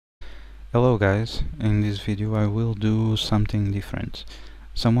Hello guys, in this video I will do something different.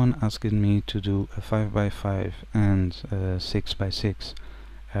 Someone asked me to do a 5x5 and a 6x6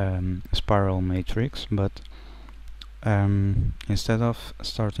 spiral matrix, but instead of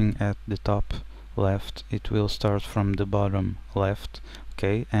starting at the top left, it will start from the bottom left,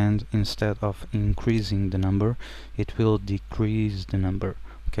 okay, and instead of increasing the number, it will decrease the number,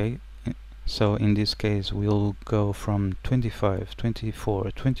 okay. So in this case we'll go from 25,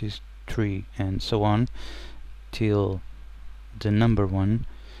 24, 23 and so on till the number 1,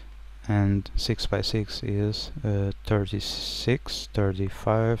 and 6x6 is 36,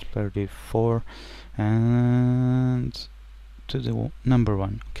 35, 34 and to the number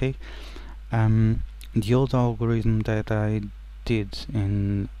 1, okay. The old algorithm that I did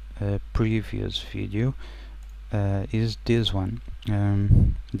in a previous video is this one,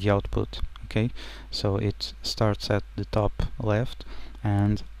 the output, okay. So it starts at the top left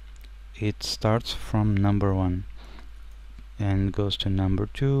and it starts from number 1 and goes to number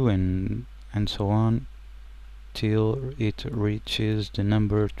 2 and so on till it reaches the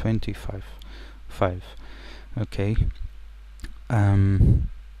number 25, okay. And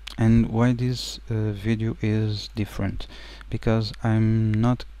why this video is different? Because I'm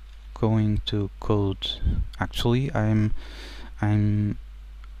not going to code. Actually, I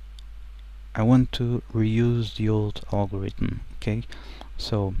want to reuse the old algorithm, okay.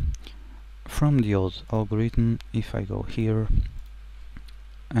 So from the old algorithm, if I go here,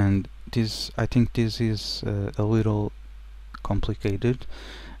 and this, I think this is a little complicated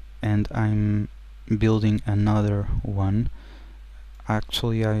and I'm building another one.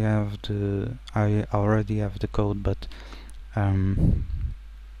 Actually I already have the code, but I'm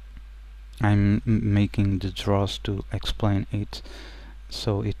making the draws to explain it,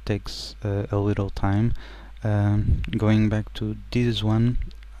 so it takes a little time. Going back to this one,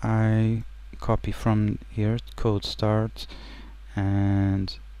 I copy from here code start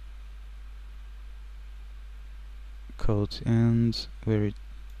and code end,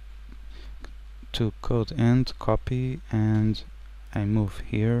 to code end, copy, and I move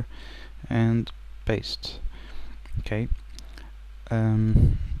here and paste, okay. Oh,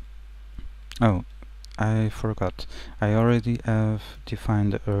 I forgot, I already have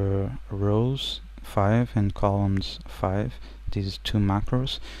defined rows 5 and columns 5, these two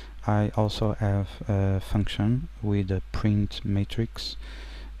macros. I also have a function with a print matrix.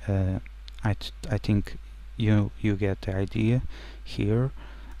 I think you get the idea here,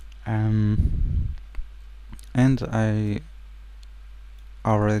 and I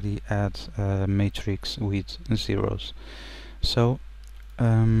already add a matrix with zeros. So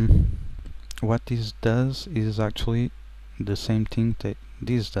what this does is actually the same thing that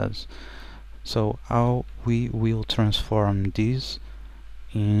this does. So how we will transform this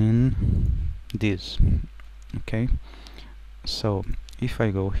in this, okay. So if I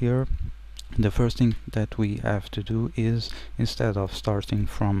go here, the first thing that we have to do is, instead of starting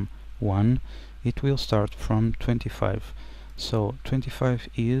from 1, it will start from 25. So 25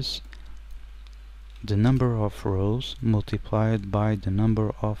 is the number of rows multiplied by the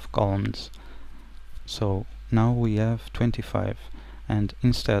number of columns. So now we have 25, and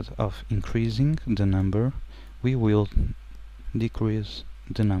instead of increasing the number, we will decrease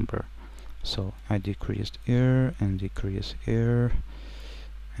the number. So I decreased here and decrease here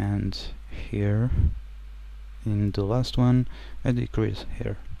and here. In the last one I decrease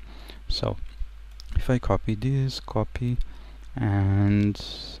here. So if I copy this, copy and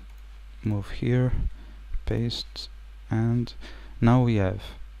move here, paste, and now we have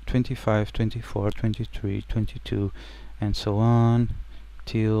 25, 24, 23, 22 and so on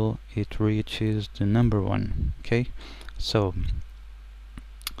till it reaches the number 1, okay. So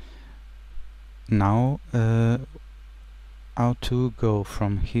now how to go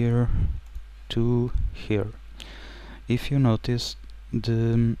from here to here. If you notice,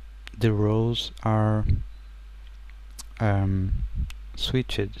 the rows are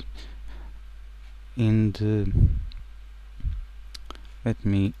switched in the, let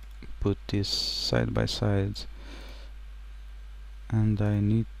me put this side by side, and I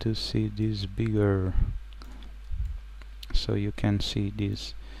need to see this bigger so you can see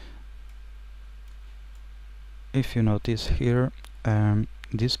this. If you notice here,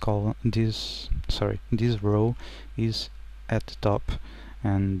 this row is at the top,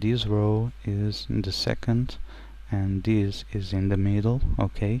 and this row is in the second, and this is in the middle,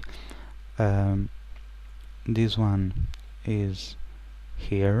 okay. This one is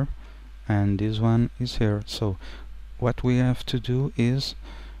here and this one is here. So what we have to do is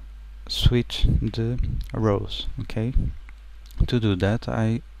switch the rows, okay. To do that,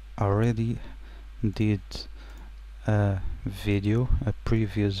 I already did a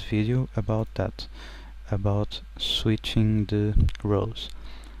previous video about that, about switching the rows.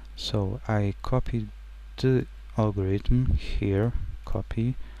 So I copied the algorithm here,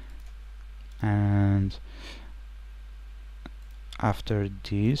 copy, and after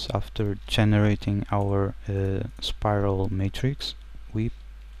this, after generating our spiral matrix, we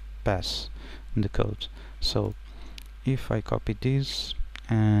pass the code. So if I copy this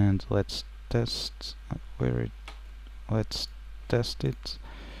and let's test let's test it.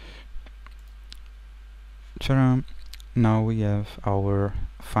 Ta-da! Now we have our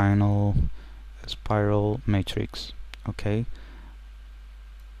final spiral matrix, okay,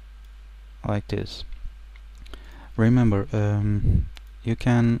 like this. Remember, you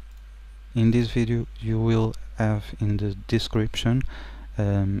can, in this video you will have in the description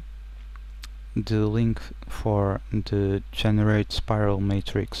the link for the generate spiral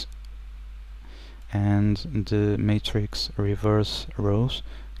matrix and the matrix reverse rows,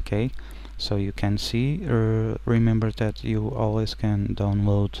 okay, so you can see. Remember that you always can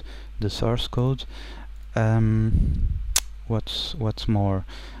download the source code. What's more,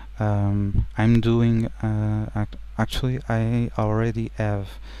 I'm doing actually I already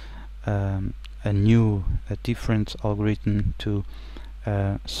have a different algorithm to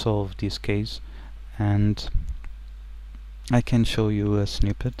solve this case, and I can show you a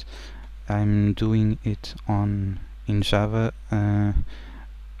snippet. I'm doing it in Java.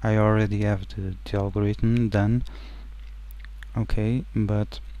 I already have the algorithm done, okay,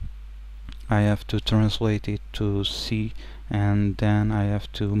 but I have to translate it to C, and then I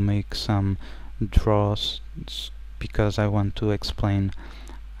have to make some draws because I want to explain.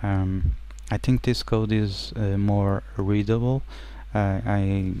 I think this code is more readable.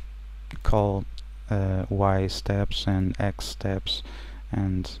 I call Y steps and X steps,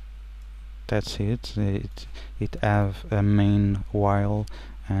 and that's it. It have a main while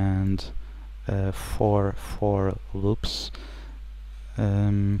and four loops,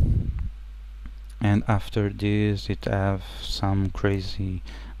 and after this it have some crazy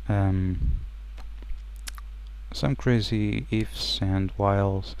ifs and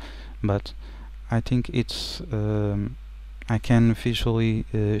whiles, but I think it's I can visually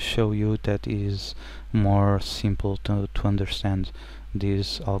show you that is more simple to understand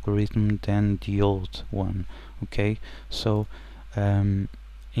this algorithm than the old one, okay. So in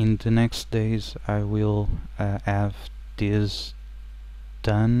the next days I will have this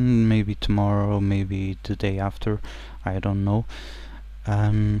done, maybe tomorrow, maybe the day after, I don't know.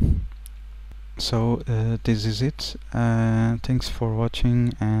 So this is it. Thanks for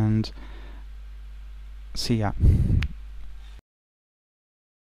watching and see ya.